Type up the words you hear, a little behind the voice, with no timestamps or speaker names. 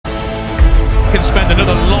spend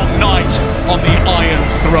another long night on the Iron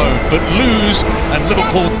Throne, but lose and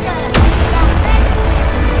Liverpool...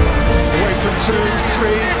 Away from 2,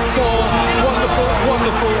 3, 4, wonderful,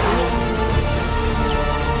 wonderful.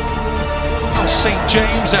 St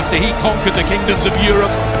James, after he conquered the kingdoms of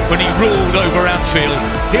Europe when he ruled over Anfield,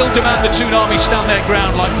 he'll demand the Toonami stand their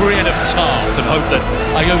ground like Brienne of Tarth and hope that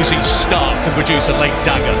Iosi's Stark can produce a late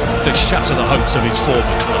dagger to shatter the hopes of his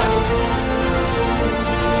former club.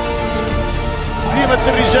 هزيمة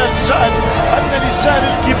الرجال شأن، أن للشأن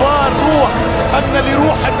الكبار روح، أن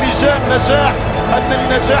لروح الرجال نجاح، أن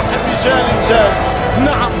لنجاح الرجال إنجاز.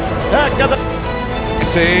 نعم هكذا.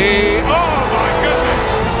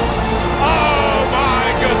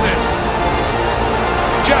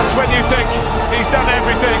 Just when you think he's done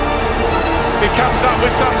everything, he comes up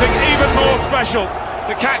with something even more special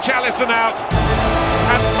to catch Alisson out.